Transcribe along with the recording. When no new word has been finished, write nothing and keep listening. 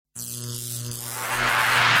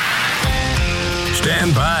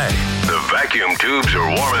Stand by. The vacuum tubes are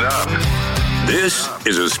warming up. This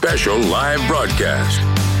is a special live broadcast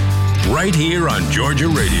right here on Georgia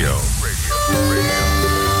Radio.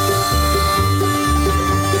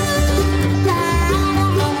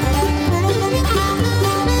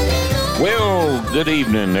 Well, good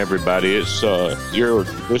evening, everybody. It's you're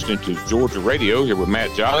listening to Georgia Radio here with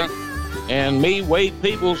Matt Jolly and me, Wade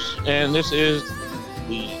Peebles, and this is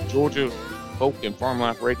the Georgia Folk and Farm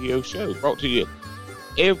Life Radio Show, brought to you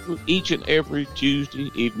each and every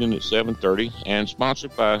Tuesday evening at 7:30, and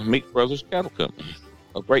sponsored by Meek Brothers Cattle Company,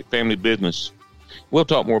 a great family business. We'll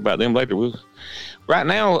talk more about them later. Right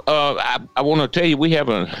now, I want to tell you we have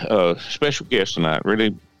a special guest tonight.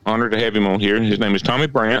 Really honored to have him on here. His name is Tommy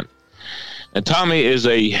Brandt. And Tommy is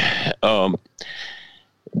a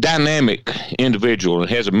dynamic individual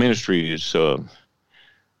and has a ministry. It's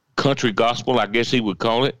country gospel, I guess he would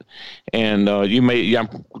call it. And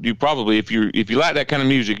you probably, if you like that kind of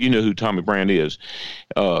music, you know who Tommy Brandt is.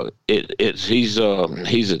 His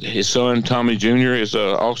son Tommy Jr. is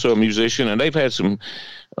also a musician, and they've had some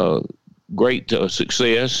great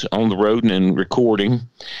success on the road and in recording.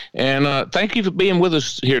 And thank you for being with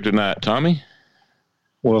us here tonight, Tommy.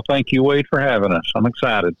 Well, thank you, Wade, for having us. I'm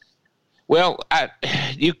excited. Well,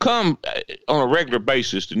 you come on a regular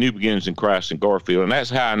basis to New Beginnings in Christ in Garfield, and that's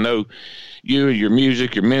how I know you, your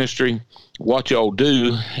music, your ministry, what y'all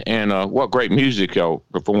do, and what great music y'all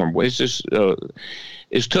perform. It's just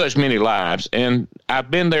it's touched many lives, and I've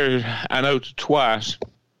been there, I know, twice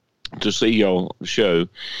to see y'all show.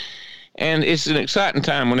 And it's an exciting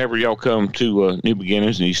time whenever y'all come to New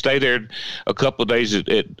Beginnings, and you stay there a couple of days at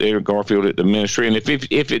Garfield at the ministry. And if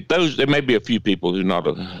there may be a few people who are not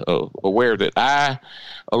aware that I,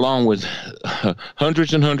 along with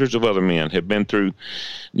hundreds and hundreds of other men, have been through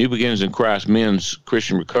New Beginnings in Christ Men's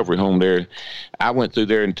Christian Recovery Home there. I went through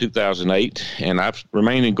there in 2008, and I've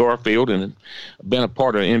remained in Garfield and been a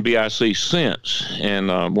part of NBIC since, and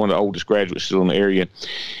one of the oldest graduates still in the area.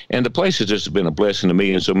 And the place has just been a blessing to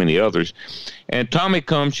me and so many others. And Tommy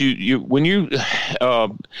comes, I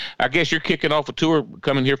guess you're kicking off a tour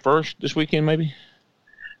coming here first this weekend, maybe?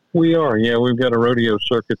 We are, yeah. We've got a rodeo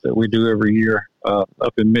circuit that we do every year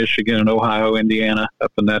up in Michigan and Ohio, Indiana,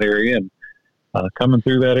 up in that area. And coming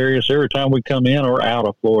through that area, so every time we come in or out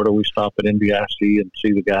of Florida, we stop at NBIC and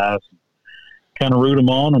see the guys, and kind of root them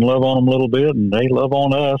on and love on them a little bit, and they love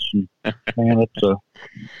on us. And man,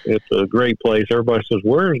 it's a great place. Everybody says,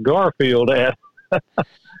 "Where's Garfield at?"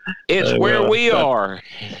 It's where we are.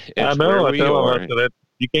 I know. I tell them that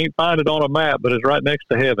you can't find it on a map, but it's right next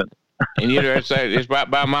to heaven. And it's right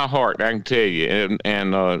by my heart, I can tell you.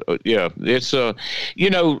 And yeah, it's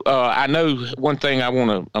I know one thing I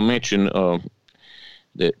want to mention.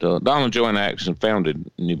 That Donald Joanne Atkinson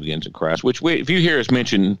founded New Beginnings in Christ, which if you hear us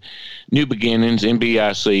mention New Beginnings,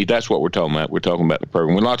 NBIC, that's what we're talking about. We're talking about the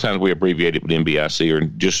program. A lot of times we abbreviate it with NBIC or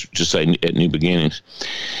just say at New Beginnings.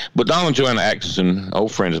 But Donald Joanne Atkinson,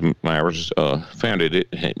 old friends of ours, founded it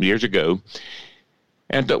years ago.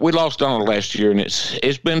 And we lost Donald last year, and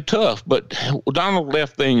it's been tough. But Donald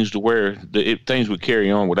left things to where things would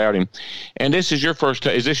carry on without him. And this is your first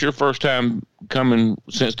time. Is this your first time coming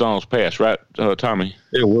since Donald's passed, right, Tommy?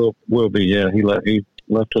 It will be. Yeah, he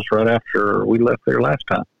left us right after we left there last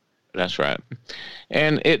time. That's right.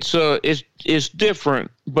 And it's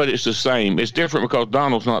different, but it's the same. It's different because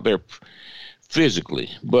Donald's not there physically,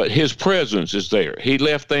 but his presence is there. He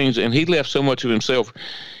left things, and he left so much of himself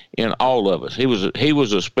in all of us. He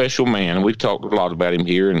was a special man. We've talked a lot about him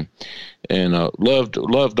here, and loved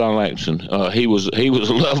Donald Atkinson. He was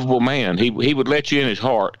a lovable man. He would let you in his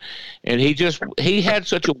heart, and he had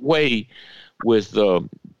such a way with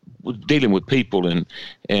dealing with people, and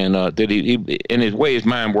that he in his way his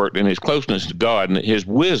mind worked, and his closeness to God and his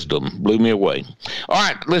wisdom blew me away. All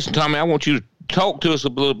right, listen, Tommy, I want you to talk to us a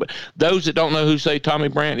little bit. Those that don't know who say Tommy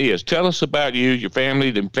Brandt is, tell us about you, your family,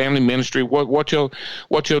 the family ministry, what you'll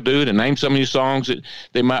do, to name some of your songs that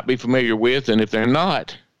they might be familiar with, and if they're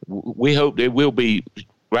not, we hope they will be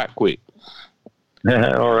right quick.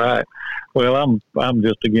 All right. Well, I'm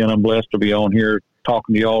blessed to be on here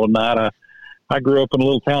talking to you all tonight. I grew up in a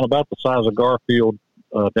little town about the size of Garfield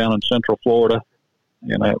down in Central Florida,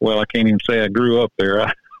 and I can't even say I grew up there.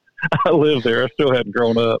 I lived there. I still hadn't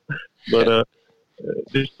grown up, but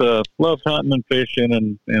just loved hunting and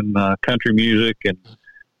fishing and country music, and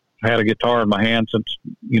had a guitar in my hand since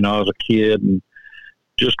I was a kid, and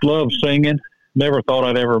just loved singing. Never thought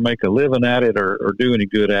I'd ever make a living at it or do any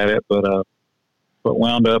good at it, but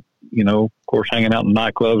wound up of course hanging out in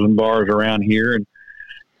nightclubs and bars around here, and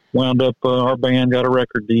wound up our band got a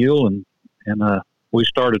record deal and we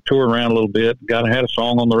started touring around a little bit. Had a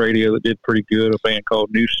song on the radio that did pretty good, a band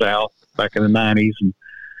called New South back in the 90s.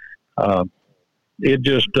 And it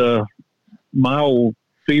just, my old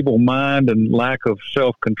feeble mind and lack of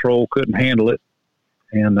self-control couldn't handle it,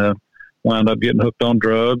 and wound up getting hooked on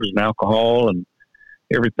drugs and alcohol and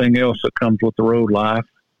everything else that comes with the road life.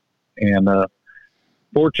 And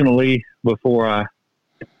fortunately, before I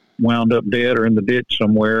wound up dead or in the ditch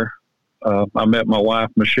somewhere, I met my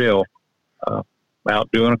wife, Michelle,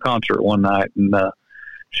 out doing a concert one night, and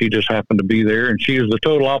she just happened to be there. And she was the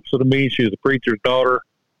total opposite of me. She was a preacher's daughter,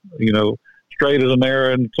 straight as an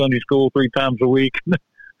arrow in Sunday school 3 times a week.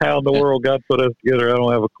 How in the world God put us together, I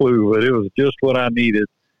don't have a clue, but it was just what I needed.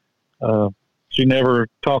 She never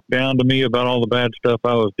talked down to me about all the bad stuff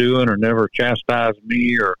I was doing, or never chastised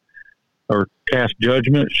me or cast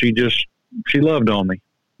judgment. She loved on me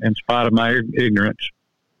in spite of my ignorance.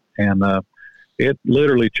 And it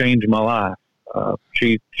literally changed my life.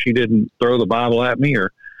 She didn't throw the Bible at me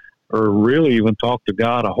or really even talk to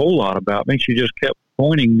God a whole lot about me. She just kept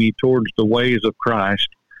pointing me towards the ways of Christ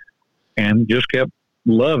and just kept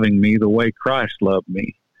loving me the way Christ loved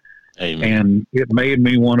me. Amen. And it made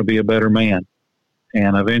me want to be a better man.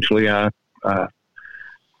 And eventually I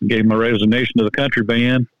gave my resignation to the country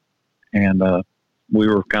band, and we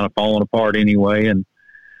were kind of falling apart anyway. And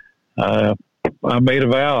I made a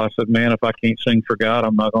vow. I said, man, if I can't sing for God,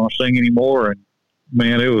 I'm not going to sing anymore. And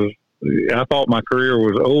man, I thought my career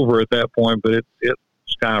was over at that point, but it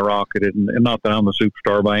skyrocketed. And not that I'm a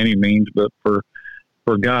superstar by any means, but for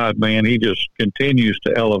God, man, he just continues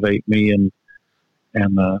to elevate me. And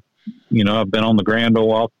I've been on the Grand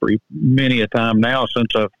Ole Opry many a time now since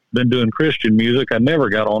I've been doing Christian music. I never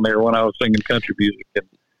got on there when I was singing country music.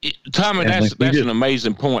 Tommy, that's an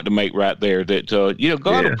amazing point to make right there. That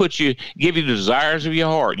God will give you the desires of your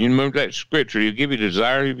heart. You remember that scripture? He'll give you the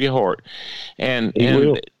desires of your heart, and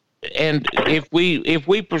if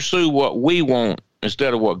we pursue what we want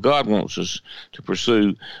instead of what God wants us to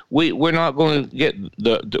pursue, we're not going to get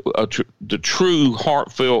the true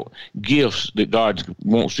heartfelt gifts that God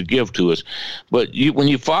wants to give to us. But when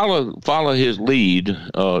you follow His lead,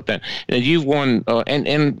 and you've won,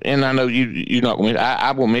 and I know you're not going.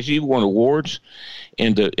 I will mention you've won awards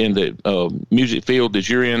in the music field that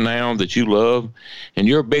you're in now, that you love, and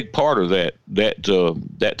you're a big part of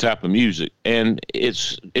that type of music, and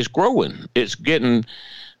it's growing. It's getting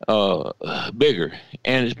bigger,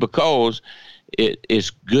 and it's because it's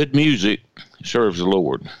good music serves the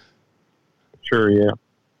Lord. Sure, yeah.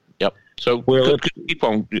 Yep. So keep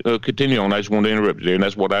on, continue on. I just wanted to interrupt you there, and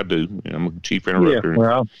that's what I do. I'm a chief interrupter. Yeah,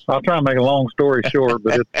 well, I'll try and make a long story short,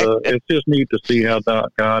 but it's just neat to see how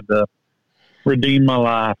God redeemed my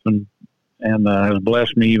life and has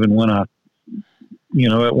blessed me even when I,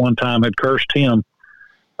 at one time had cursed Him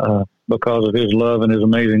because of His love and His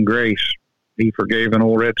amazing grace. He forgave an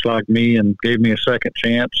old wretch like me and gave me a second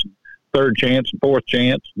chance, third chance, and fourth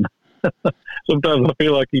chance. Sometimes I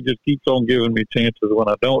feel like He just keeps on giving me chances when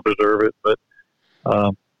I don't deserve it. But,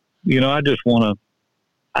 I just want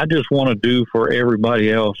to do for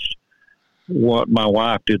everybody else what my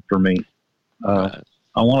wife did for me. I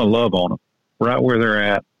want to love on them right where they're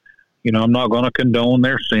at. I'm not going to condone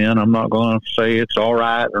their sin. I'm not going to say it's all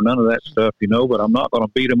right or none of that stuff, but I'm not going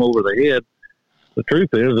to beat them over the head. The truth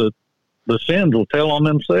is that the sins will tell on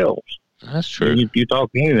themselves. That's true. You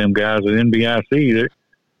talk to any of them guys at NBIC,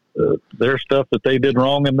 there's stuff that they did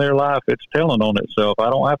wrong in their life. It's telling on itself.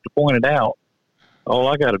 I don't have to point it out. All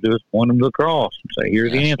I got to do is point them to the cross and say,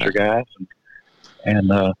 here's the answer, guys. And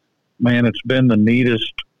man, it's been the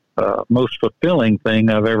neatest, most fulfilling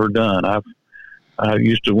thing I've ever done. I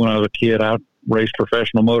used to, when I was a kid, I raced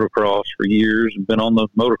professional motocross for years and been on the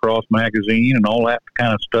motocross magazine and all that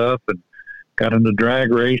kind of stuff, and got into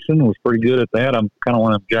drag racing, was pretty good at that. I'm kind of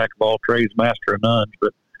one of them jack of all trades, master of none.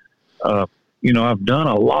 But, I've done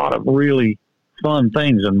a lot of really fun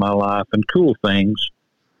things in my life and cool things,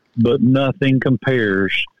 but nothing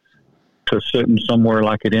compares to sitting somewhere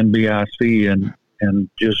like at NBIC and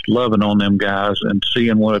just loving on them guys and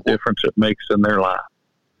seeing what a difference it makes in their life.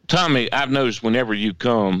 Tommy, I've noticed whenever you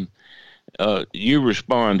come, you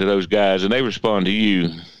respond to those guys and they respond to you,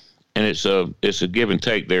 and it's a give and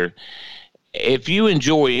take there. If you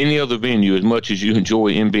enjoy any other venue as much as you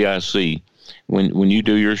enjoy NBIC when you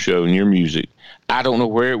do your show and your music, I don't know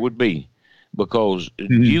where it would be, because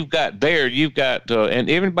you've got, and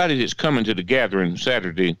everybody that's coming to the gathering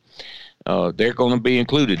Saturday, they're going to be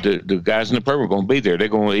included. The guys in the program are going to be there. They're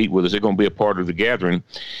going to eat with us. They're going to be a part of the gathering,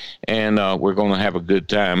 and we're going to have a good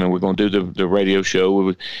time, and we're going to do the radio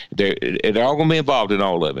show. They're all going to be involved in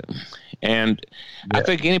all of it. And I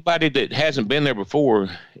think anybody that hasn't been there before,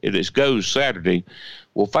 this goes Saturday,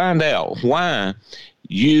 will find out why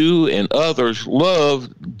you and others love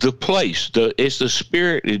the place. It's the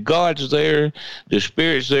Spirit. God's there. The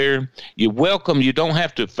Spirit's there. You're welcome. You don't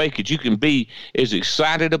have to fake it. You can be as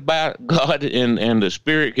excited about God, and the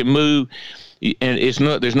Spirit can move. And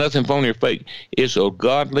there's nothing phony or fake. It's a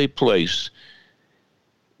godly place.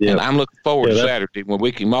 Yep. And I'm looking forward to Saturday when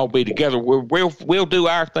we can all be together. We'll do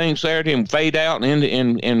our thing Saturday and fade out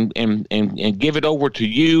and give it over to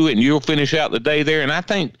you, and you'll finish out the day there. And I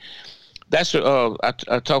think that's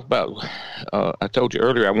I talk about. I told you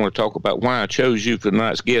earlier I want to talk about why I chose you for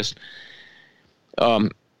tonight's guest.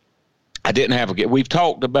 I didn't have a guest. We've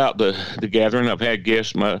talked about the gathering. I've had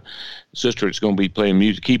guests. My sister is going to be playing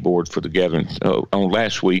music keyboard for the gathering on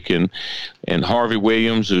last week, and Harvey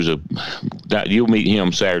Williams, you'll meet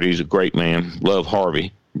him Saturday. He's a great man. Love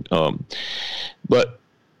Harvey. But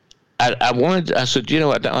I said,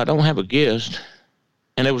 I don't have a guest,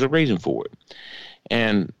 and there was a reason for it.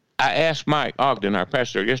 And I asked Mike Ogden, our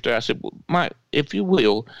pastor, yesterday. I said, well, Mike, if you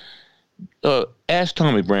will, ask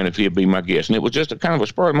Tommy Brand if he'd be my guest. And it was just a kind of a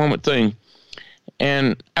spur of the moment thing.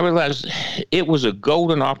 And I realized it was a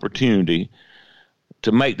golden opportunity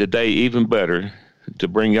to make the day even better, to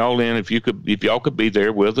bring y'all in if y'all could be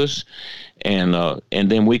there with us, and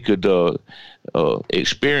then we could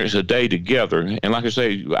experience a day together. And like I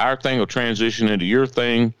say, our thing will transition into your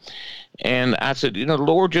thing. And I said, the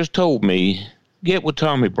Lord just told me, get with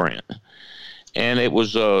Tommy Brand. And it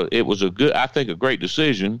was a good, I think, a great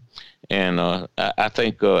decision. And I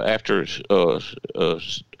think after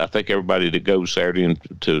I think everybody that goes Saturday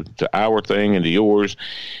to our thing and to yours,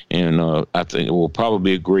 and I think we'll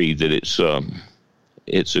probably agree that it's going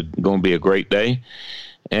to be a great day.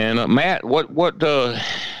 And Matt, what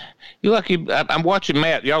I'm watching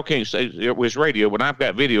Matt. Y'all can't say it was radio, but I've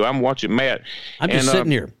got video. I'm watching Matt. I'm just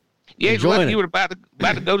sitting here. Yeah, like you were about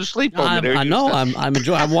to go to sleep over there. I know. I'm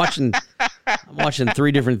enjoying. I'm watching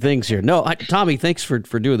three different things here. No, Tommy, thanks for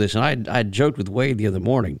doing this. And I joked with Wade the other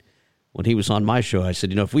morning when he was on my show. I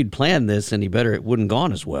said, if we'd planned this any better, it wouldn't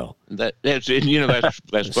gone as well. That's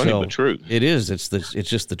funny but true. It is. It's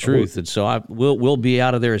just the truth. And so we'll be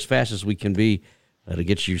out of there as fast as we can be to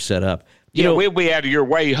get you set up. We'll be out of your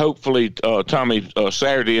way, hopefully, Tommy,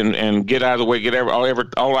 Saturday, and get out of the way, get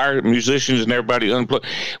all our musicians and everybody unplugged.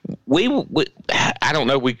 I don't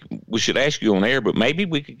know. We should ask you on air, but maybe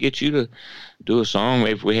we could get you to do a song.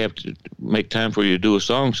 Maybe if we have to make time for you to do a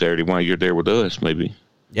song Saturday while you're there with us, maybe.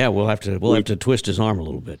 Yeah, we'll have to twist his arm a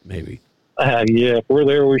little bit, maybe. Yeah, if we're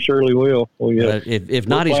there, we surely will. If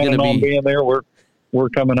not, he's going to be being there. We're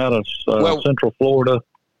coming out of Central Florida,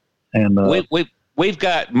 and We've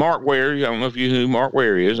got Mark Ware. I don't know if you know who Mark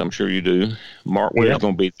Ware is. I'm sure you do. Mark Ware is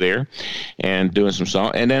going to be there and doing some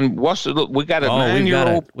songs. And then we got a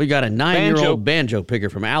 9-year-old. We got a 9-year-old banjo picker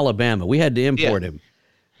from Alabama. We had to import him,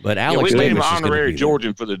 but Alex Davis made him is honorary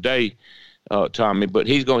Georgian for the day, Tommy. But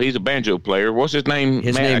he's a banjo player. What's his name?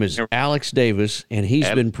 His name is Alex Davis, and he's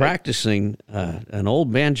been practicing an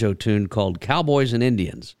old banjo tune called "Cowboys and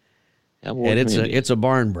Indians," and it's a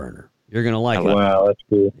barn burner. You're going to like it. Wow, that's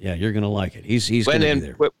cool. Yeah, you're going to like it. He's going to be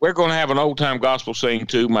there. We're going to have an old-time gospel sing,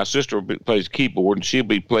 too. My sister plays keyboard, and she'll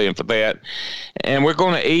be playing for that. And we're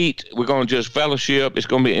going to eat. We're going to just fellowship. It's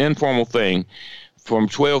going to be an informal thing from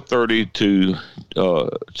 12:30 to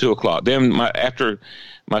 2 o'clock. Then after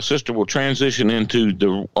my sister will transition into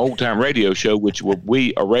the old-time radio show, which will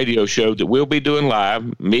be a radio show that we'll be doing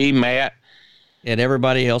live, me, Matt, and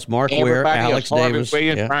everybody else, Mark Ware, Alex Davis.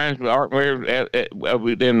 Williams, Brian,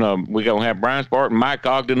 then we're going to have Brian Spartan, Mike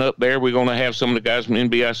Ogden up there. We're going to have some of the guys from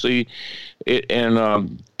NBIC.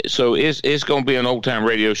 So it's going to be an old-time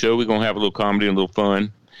radio show. We're going to have a little comedy and a little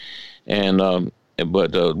fun. But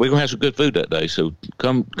we're going to have some good food that day. So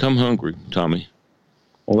come hungry, Tommy.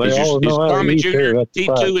 Well, they all know how to eat there.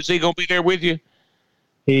 T2, is he going to be there with you?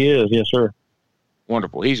 He is, yes, sir.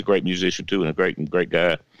 Wonderful. He's a great musician, too, and a great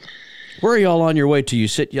guy. Where are y'all on your way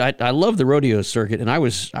to? I love the rodeo circuit, and I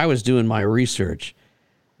was doing my research.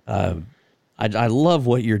 I love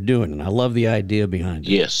what you're doing, and I love the idea behind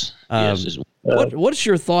it. Yes. What's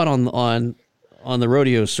your thought on the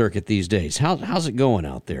rodeo circuit these days? How's it going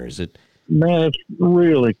out there? Is it? Man, it's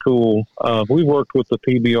really cool. We worked with the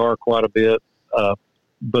PBR quite a bit,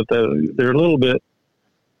 but they're a little bit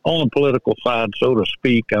on the political side, so to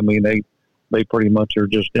speak. I mean, they pretty much are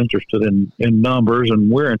just interested in numbers,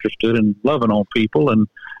 and we're interested in loving on people and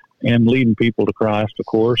leading people to Christ, of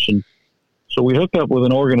course. And so we hooked up with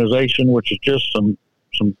an organization, which is just some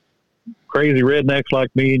crazy rednecks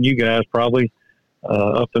like me and you guys probably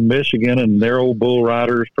up in Michigan, and they're old bull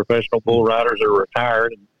riders, professional bull riders are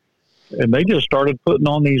retired. And they just started putting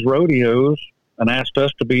on these rodeos and asked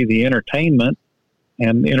us to be the entertainment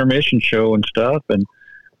and intermission show and stuff. And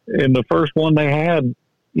in the first one they had,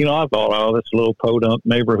 you know, I thought, oh, this little podunk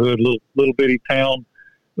neighborhood, little bitty town,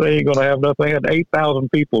 they ain't going to have nothing. They had 8,000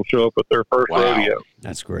 people show up at their first rodeo.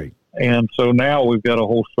 That's great. And so now we've got a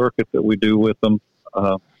whole circuit that we do with them,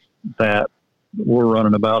 that we're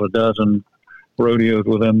running about a dozen rodeos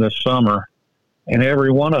with them this summer. And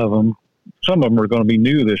every one of them, some of them are going to be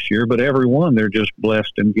new this year, but every one they're just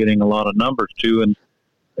blessed in getting a lot of numbers to. And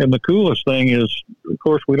the coolest thing is, of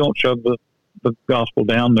course, we don't shove the gospel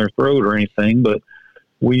down their throat or anything, but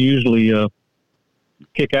we usually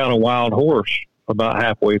kick out a wild horse about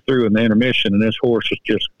halfway through in the intermission, and this horse is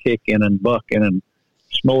just kicking and bucking and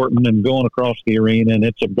snorting and going across the arena, and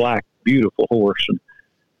it's a black, beautiful horse, and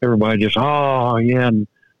everybody just, oh, yeah. And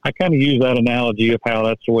I kind of use that analogy of how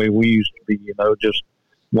that's the way we used to be, you know, just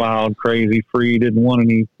wild, crazy, free, didn't want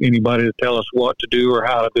anybody to tell us what to do or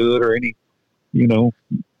how to do it or any, you know,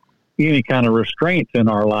 any kind of restraints in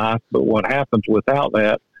our life. But what happens without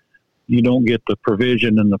that, you don't get the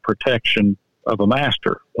provision and the protection of a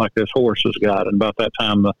master like this horse has got. And about that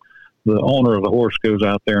time, the owner of the horse goes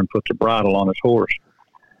out there and puts a bridle on his horse.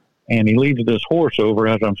 And he leads this horse over,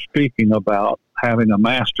 as I'm speaking about having a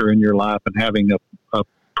master in your life and having a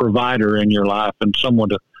provider in your life and someone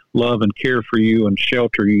to love and care for you and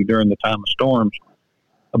shelter you during the time of storms.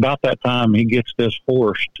 About that time, he gets this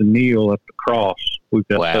horse to kneel at the cross we've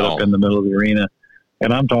got set up in the middle of the arena.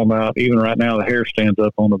 And I'm talking about, even right now, the hair stands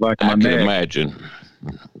up on the back of my neck. I can imagine.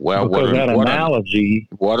 Well, what an analogy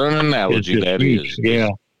that is. Yeah.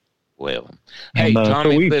 Well, hey,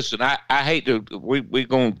 Tommy, listen, I hate to, we're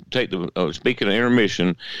going to take the, speaking of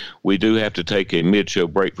intermission, we do have to take a mid-show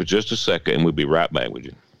break for just a second, and we'll be right back with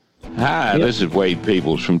you. Hi, This is Wade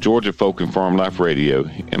Peoples from Georgia Folk and Farm Life Radio.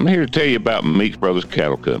 I'm here to tell you about Meeks Brothers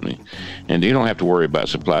Cattle Company. And you don't have to worry about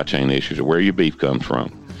supply chain issues or where your beef comes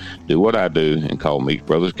from. Do what I do and call Meeks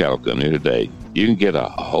Brothers Cattle Company today. You can get a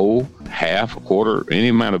whole, half, a quarter, any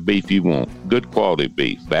amount of beef you want. Good quality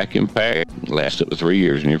beef, vacuum packed, lasts up to 3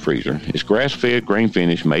 years in your freezer. It's grass-fed,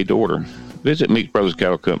 grain-finished, made to order. Visit Meeks Brothers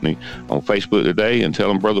Cattle Company on Facebook today and tell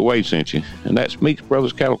them Brother Wade sent you. And that's Meeks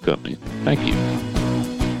Brothers Cattle Company. Thank you.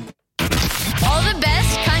 All the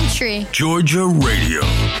best country. Georgia Radio.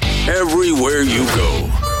 Everywhere you go.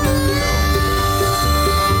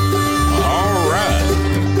 All right.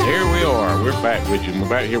 Here we are. We're back with you. We're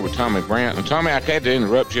back here with Tommy Brandt. And Tommy, I had to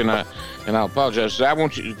interrupt you, and I apologize. I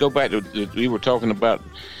want you to go back to, you were talking about,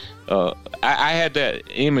 I had that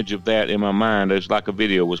image of that in my mind. It's like a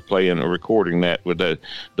video was playing or recording that with the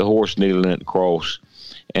horse kneeling at the cross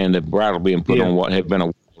and the bridle being put on what had been a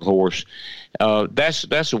wild horse.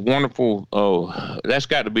 That's a wonderful, that's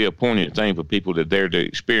got to be a poignant thing for people that dare to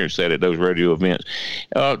experience that at those rodeo events.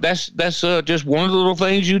 That's just one of the little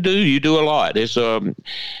things you do. You do a lot. It's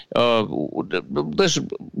listen,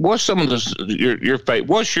 what's some of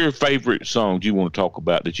what's your favorite songs you want to talk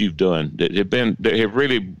about that you've done that have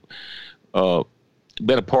really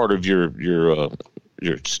been a part of your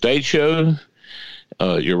stage show,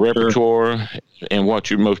 your repertoire, and what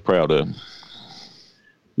you're most proud of?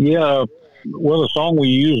 Yeah. Well, the song we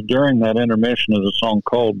used during that intermission is a song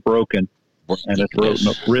called Broken, and it's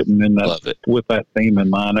written in that with that theme in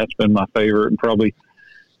mind. That's been my favorite and probably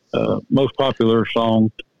most popular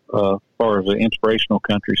song as far as the inspirational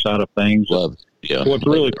country side of things. What's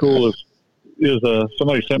really cool is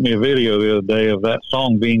somebody sent me a video the other day of that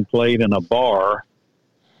song being played in a bar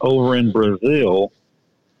over in Brazil,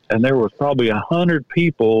 and there was probably 100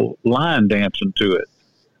 people line dancing to it.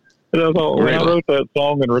 And I thought, when I wrote that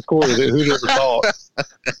song and recorded it, who'd ever thought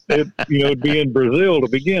it'd be in Brazil to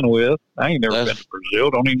begin with? I ain't never been to Brazil.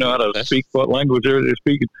 Don't even know how to speak what language they're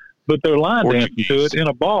speaking. But they're line dancing to it in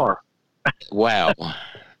a bar. Wow.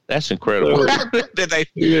 That's incredible.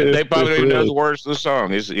 They probably don't know the words of the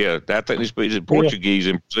song. I think they speak Portuguese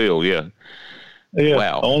in Brazil, Yeah,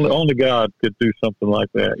 wow. Only God could do something like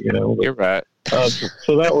that, But, you're right.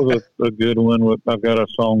 So that was a good one. I've got a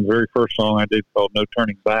song, very first song I did called No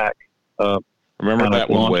Turning Back. Remember that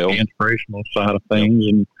one well. The inspirational side of things.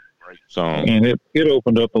 And great song. And it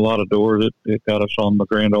opened up a lot of doors. It got us on the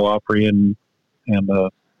Grand Ole Opry and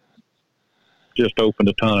just opened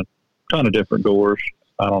a ton of different doors.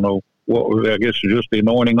 I don't know what was, I guess it's just the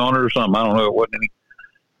anointing on it or something. I don't know. It wasn't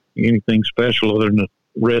anything special other than a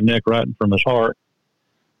redneck writing from his heart.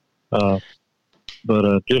 But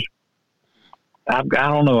just, I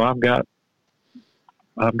don't know. I've got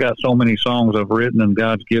so many songs I've written and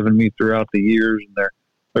God's given me throughout the years, and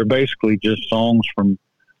they're basically just songs from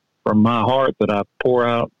my heart that I pour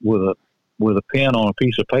out with a pen on a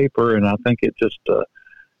piece of paper, and I think it just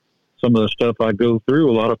some of the stuff I go through,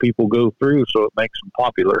 a lot of people go through, so it makes them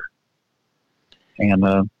popular.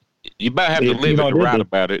 And you about have to live it to write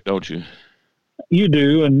about it, don't you? You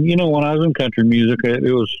do. And, when I was in country music, it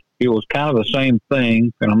was kind of the same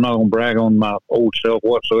thing. And I'm not going to brag on my old self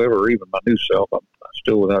whatsoever, or even my new self. I'm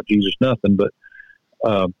still without Jesus nothing. But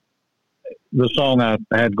the song I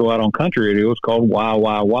had go out on country radio was called Why,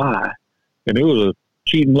 Why, Why. And it was a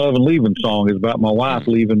cheating, loving, leaving song. It's about my wife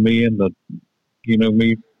leaving me and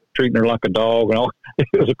me treating her like a dog. And all. It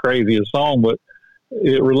was the craziest song, but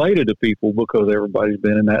it related to people because everybody's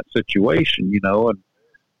been in that situation, and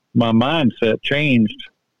my mindset changed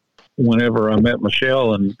whenever I met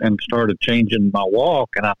Michelle and started changing my walk.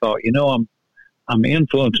 And I thought, I'm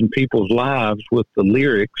influencing people's lives with the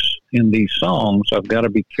lyrics in these songs. I've got to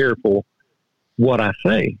be careful what I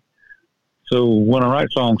say. So when I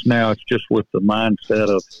write songs now, it's just with the mindset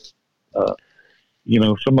of,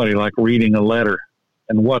 somebody like reading a letter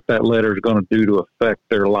and what that letter is going to do to affect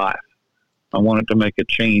their life. I want it to make a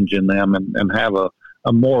change in them and have a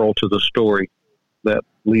moral to the story that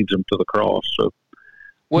leads them to the cross. So,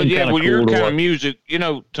 your kind of music,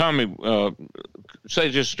 Tommy, say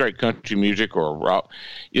just straight country music or rock,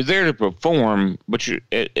 you're there to perform, but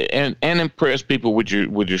and impress people with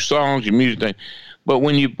your songs, your music thing. But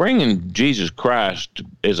when you bring in Jesus Christ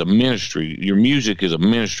as a ministry, your music is a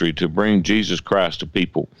ministry to bring Jesus Christ to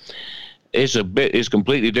people. It's a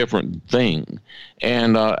completely different thing,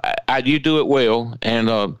 and you do it well. And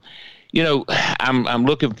I'm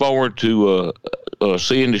looking forward to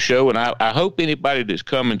seeing the show, and I hope anybody that's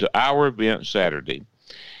coming to our event Saturday,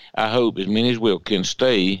 I hope as many as will can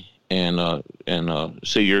stay and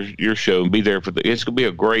see your show and be there for it's going to be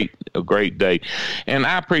a great day. And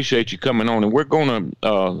I appreciate you coming on, and we're going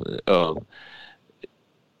to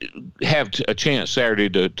have a chance Saturday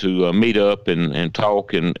to meet up and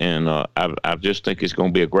talk, and I just think it's going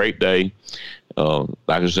to be a great day.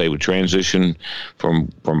 Like I say, we transition from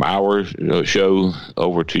our show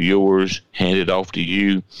over to yours, hand it off to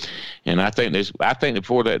you, and I think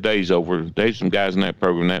before that day's over, there's some guys in that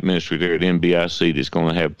program, that ministry there at NBIC that's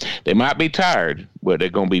going to have. They might be tired, but they're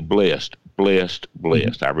going to be blessed.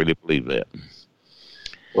 I really believe that.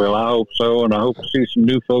 Well, I hope so, and I hope to see some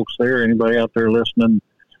new folks there. Anybody out there listening?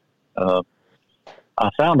 I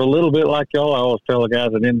sound a little bit like y'all. I always tell the guys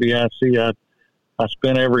at NBIC, I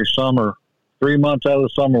spent every summer, 3 months out of the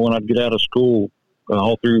summer when I'd get out of school,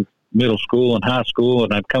 all through middle school and high school,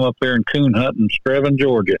 and I'd come up there and coon hunt in Screven,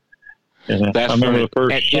 Georgia. And I remember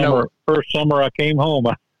the first summer I came home,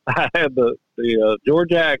 I had the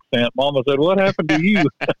Georgia accent. Mama said, "What happened to you?"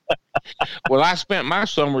 Well, I spent my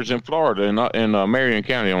summers in Florida in Marion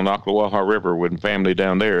County on Ocklawaha River with family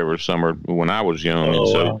down there every summer when I was young. Oh, and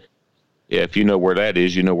so, wow. Yeah, if you know where that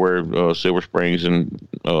is, you know where Silver Springs and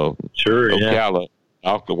Ocala,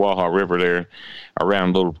 Ocklawaha River there,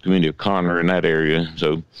 around the little community of Conner in that area.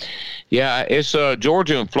 So, yeah, it's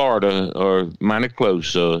Georgia and Florida are mighty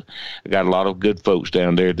close. I got a lot of good folks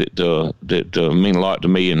down there that mean a lot to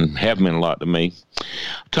me and have meant a lot to me.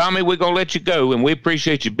 Tommy, we're going to let you go, and we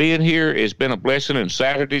appreciate you being here. It's been a blessing, and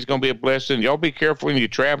Saturday's going to be a blessing. Y'all be careful when you're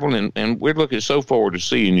traveling, and we're looking so forward to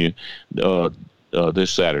seeing you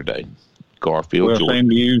this Saturday, Garfield, well, Georgia. Same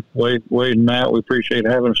to you, Wade and Matt. We appreciate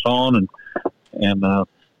having us on, and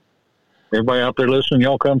everybody out there listening,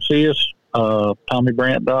 y'all come see us.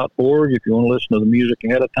 TommyBrant.org if you want to listen to the music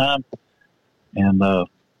ahead of time. And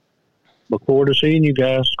look forward to seeing you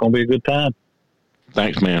guys. It's going to be a good time.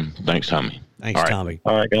 Thanks, man. Thanks, Tommy. Thanks, All right. Tommy.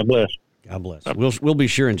 All right. God bless. God bless. We'll be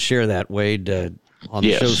sure and share that, Wade, on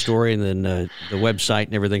the show story, and then the website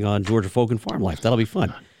and everything on Georgia Folk and Farm Life. That'll be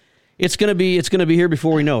fun. It's gonna be here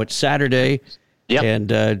before we know it. Saturday. Yep.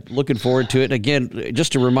 And looking forward to it. Again,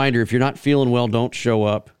 just a reminder, if you're not feeling well, don't show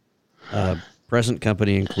up. Present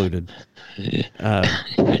company included. I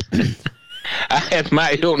had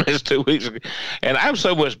my illness 2 weeks ago, and I'm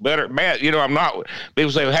so much better. Man, I'm not.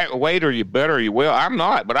 People say, hey, Wade, are you better? Are you well? I'm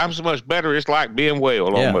not, but I'm so much better. It's like being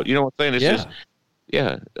well. Yeah. Almost. You know what I'm saying? It's just,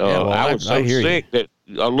 well, I was so sick that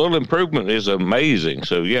a little improvement is amazing.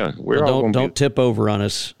 So, yeah, don't tip over on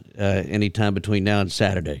us anytime between now and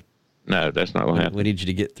Saturday. No, that's not going to happen. We need you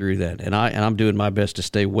to get through that. And I'm doing my best to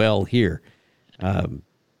stay well here.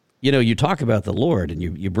 You talk about the Lord and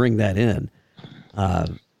you bring that in.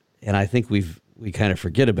 And I think we kind of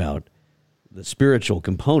forget about the spiritual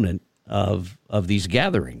component of these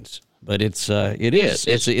gatherings. But it's a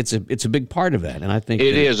big part of that. And I think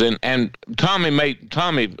it is. And Tommy,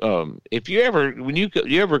 if you ever, when you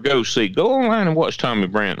ever go online and watch Tommy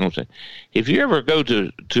Brant, if you ever go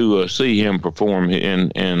to see him perform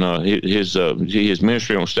in his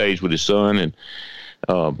ministry on stage with his son,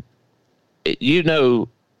 and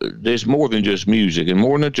there's more than just music and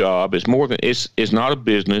more than a job. It's more than it's not a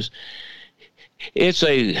business. It's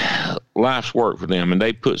a life's work for them, and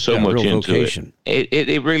they put so much real into vocation.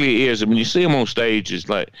 It really is. I mean, you see them on stage, it's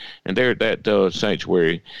like, and they're at that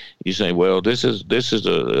sanctuary. You say, well, this is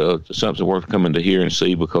something worth coming to hear and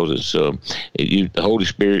see, because it's the Holy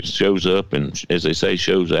Spirit shows up and, as they say,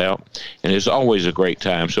 shows out, and it's always a great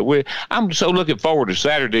time. So I'm so looking forward to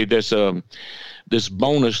Saturday. This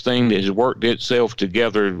bonus thing that has worked itself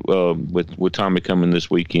together with Tommy coming this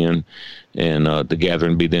weekend, and the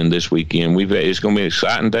gathering be then this weekend. It's going to be an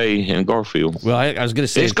exciting day in Garfield. Well, I was going to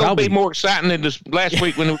say it's going to be more exciting than this last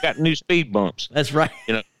week when we got new speed bumps. That's right.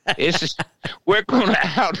 It's just, we're going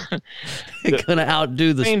to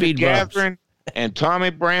outdo the speed bumps. Gathering and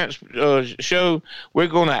Tommy Brandt's show. We're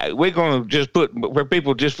gonna just put where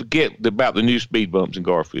people just forget about the new speed bumps in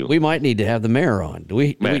Garfield. We might need to have the mayor on.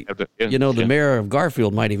 The mayor of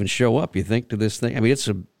Garfield might even show up, you think, to this thing? I mean, this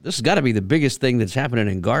has got to be the biggest thing that's happening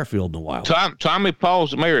in Garfield in a while. Tommy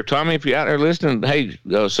Paul's the mayor. Tommy, if you're out there listening, hey,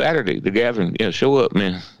 Saturday, the gathering, show up,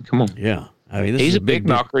 man. Come on. Yeah. I mean, he's a big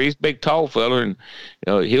knocker. He's a big, tall fella, and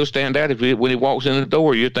he'll stand out when he walks in the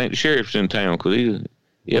door. You think the sheriff's in town, because he's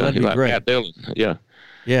that'd be like great. Pat Dillon. Yeah.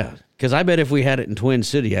 Yeah, because I bet if we had it in Twin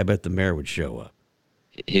City, I bet the mayor would show up.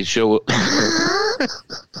 He'd show up. I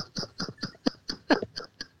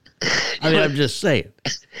mean, I'm just saying.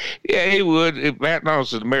 Yeah, he would. If Matt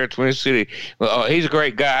Nelson, the mayor of Twin City, he's a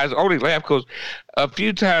great guy. I only laugh because a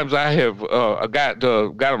few times I have got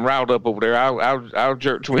him riled up over there. I'll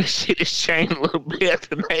jerk Twin City's chain a little bit,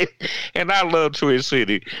 and I love Twin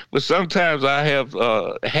City. But sometimes I have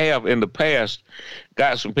in the past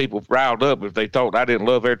got some people riled up if they thought I didn't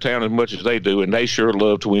love their town as much as they do, and they sure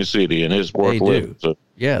love Twin City, and it's worth living. So,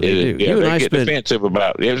 yeah, they do. Yeah, they get defensive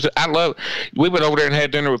about it. We went over there and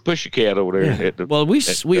had dinner with Pussycat over there. Yeah.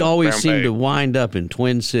 We always seem to wind up in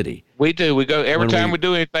Twin City. We do. We go every time we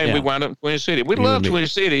do anything. We wind up in Twin City. We love Twin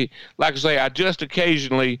City. Like I say, I just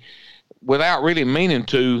occasionally, without really meaning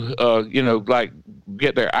to, like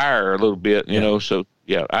get their ire a little bit. So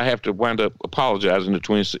yeah, I have to wind up apologizing to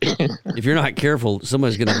Twin City. If you're not careful,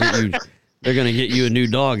 somebody's going to get you. They're going to get you a new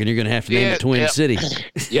dog, and you're going to have to name it Twin City.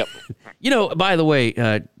 Yep. By the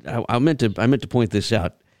way, I meant to point this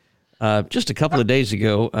out. Just a couple of days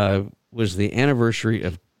ago was the anniversary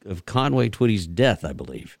of Conway Twitty's death, I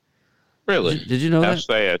believe. Really? Did you know that's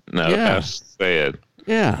that? Sad. No, that's sad.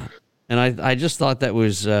 Yeah, and I just thought that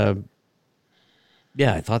was I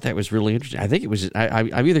thought that was really interesting. I think it was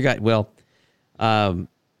I've either got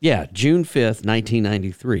June 5th,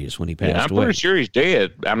 1993 is when he passed away. I'm pretty sure he's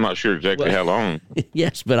dead. I'm not sure exactly how long.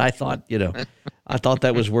 Yes, but I thought I thought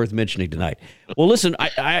that was worth mentioning tonight. Well, listen,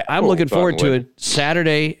 I'm looking forward to it.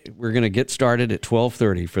 Saturday, we're going to get started at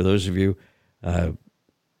 12:30. For those of you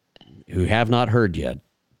who have not heard yet,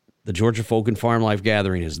 the Georgia Folk and Farm Life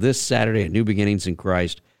Gathering is this Saturday at New Beginnings in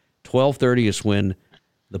Christ. 12:30 is when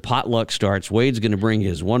the potluck starts. Wade's going to bring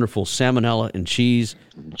his wonderful salmonella and cheese,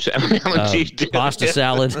 cheese dip, pasta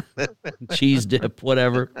salad, cheese dip,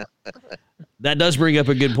 whatever. That does bring up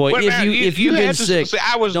a good point. Well, if you've been sick,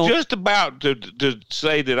 I was just about to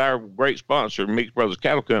say that our great sponsor, Meeks Brothers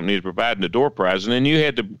Cattle Company, is providing the door prize, and then you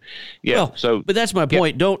had to, But that's my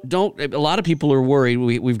point. Don't. A lot of people are worried.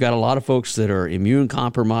 We've got a lot of folks that are immune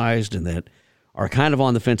compromised and that are kind of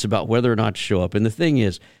on the fence about whether or not to show up. And the thing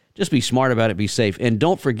is, just be smart about it. Be safe, and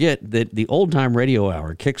don't forget that the Old Time Radio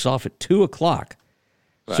Hour kicks off at 2:00.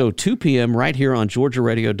 Right. So 2 p.m. right here on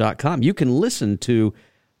GeorgiaRadio.com. You can listen to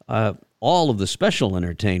all of the special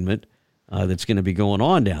entertainment that's going to be going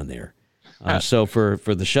on down there. So for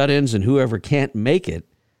the shut-ins and whoever can't make it,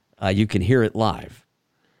 you can hear it live.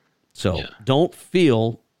 So don't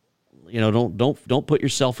feel, don't put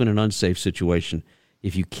yourself in an unsafe situation.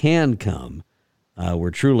 If you can come,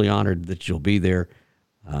 we're truly honored that you'll be there.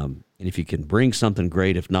 And if you can bring something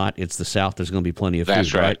great, if not, it's the South. There's going to be plenty of food.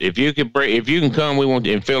 That's right. If you can come, we want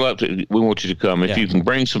you to come. If you can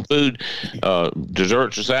bring some food,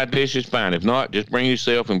 desserts or side dishes, fine. If not, just bring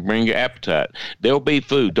yourself and bring your appetite. There'll be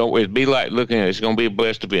food. Don't be like looking at it. It's going to be a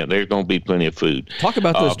blessed event. There's going to be plenty of food. Talk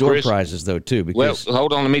about those door prizes though too. Because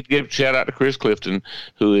hold on. Let me give a shout out to Chris Clifton,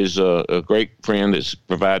 who is a great friend that's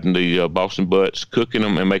providing the Boston butts, cooking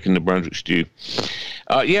them and making the Brunswick stew.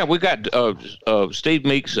 We got Steve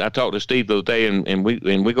Meeks. I talked to Steve the other day, and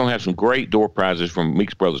we're gonna have some great door prizes from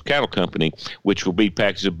Meeks Brothers Cattle Company, which will be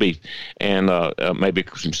packages of beef and maybe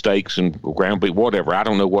some steaks and ground beef, whatever. I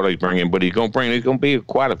don't know what he's bringing, but he's gonna be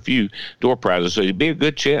quite a few door prizes. So it'd be a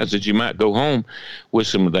good chance that you might go home with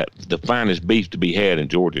some of the finest beef to be had in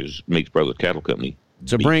Georgia's Meeks Brothers Cattle Company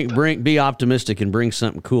So be optimistic and bring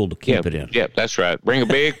something cool to keep it in. Yep, that's right. Bring a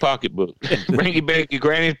big pocketbook. Bring your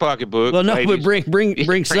granny's pocketbook. Well, no, ladies. but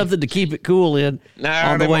bring something to keep it cool in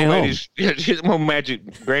on the way home. She's more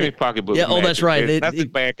magic. Granny's pocketbook. Yeah, magic. that's right. Nothing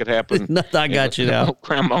bad could happen. I got you now.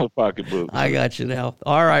 Grandma's pocketbook. I got you now.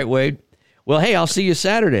 All right, Wade. Well, hey, I'll see you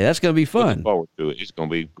Saturday. That's going to be fun. Looking forward to it. It's going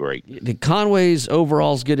to be great. Did Conway's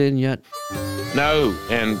overalls get in yet? No,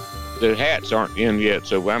 and the hats aren't in yet,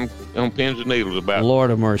 so I'm on pins and needles about Lord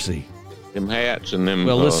of mercy. Them hats and them.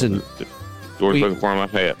 Well, listen, Georgia looking for my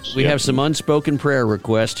hats. We have some unspoken prayer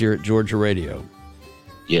requests here at Georgia Radio.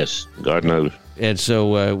 Yes, God knows. And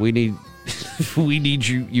so we need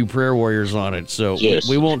you prayer warriors on it. So yes.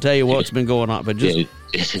 we won't tell you what's been going on, but just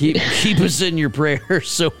keep us in your prayers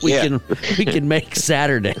so we can make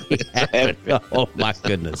Saturday happen. Oh my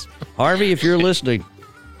goodness, Harvey, if you're listening.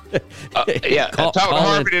 Talk to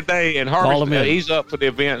Harvey today, and Harvey he's up for the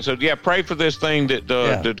event. So pray for this thing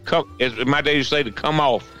that come. My day to say to come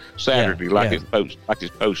off Saturday it's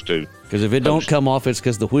supposed to. Because if it don't come off, it's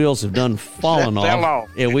because the wheels have done fallen off. Fell off.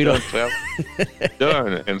 Yeah, we don't.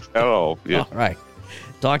 Done and fell off. Yeah. All right.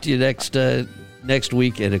 Talk to you next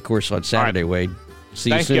week, and of course on Saturday, right. Wade. See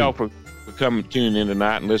you soon. Thank y'all for coming, tuning in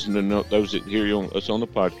tonight, and listening to those that hear us on the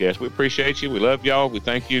podcast. We appreciate you. We love y'all. We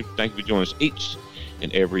thank you. Thank you for joining us each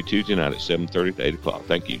and every Tuesday night at 7:30 to 8 o'clock.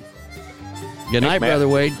 Thank you. Good night, Brother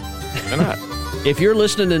Wade. Good night. If you're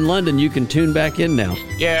listening in London, you can tune back in now.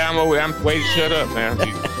 Yeah, I'm Wade. Shut up, man.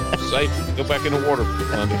 Safe. Go back in the water,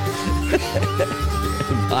 London.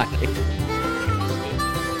 Bye.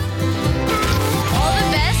 All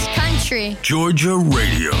the best country. Georgia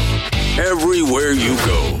Radio. Everywhere you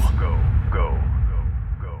go.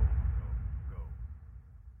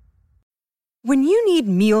 When you need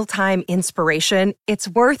mealtime inspiration, it's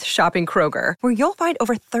worth shopping Kroger, where you'll find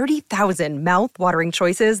over 30,000 mouth-watering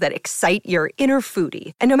choices that excite your inner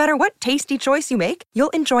foodie. And no matter what tasty choice you make,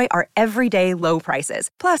 you'll enjoy our everyday low prices,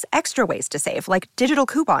 plus extra ways to save, like digital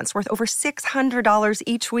coupons worth over $600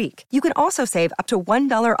 each week. You can also save up to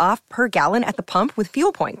 $1 off per gallon at the pump with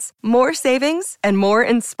fuel points. More savings and more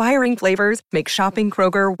inspiring flavors make shopping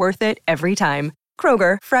Kroger worth it every time.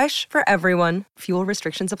 Kroger, fresh for everyone. Fuel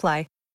restrictions apply.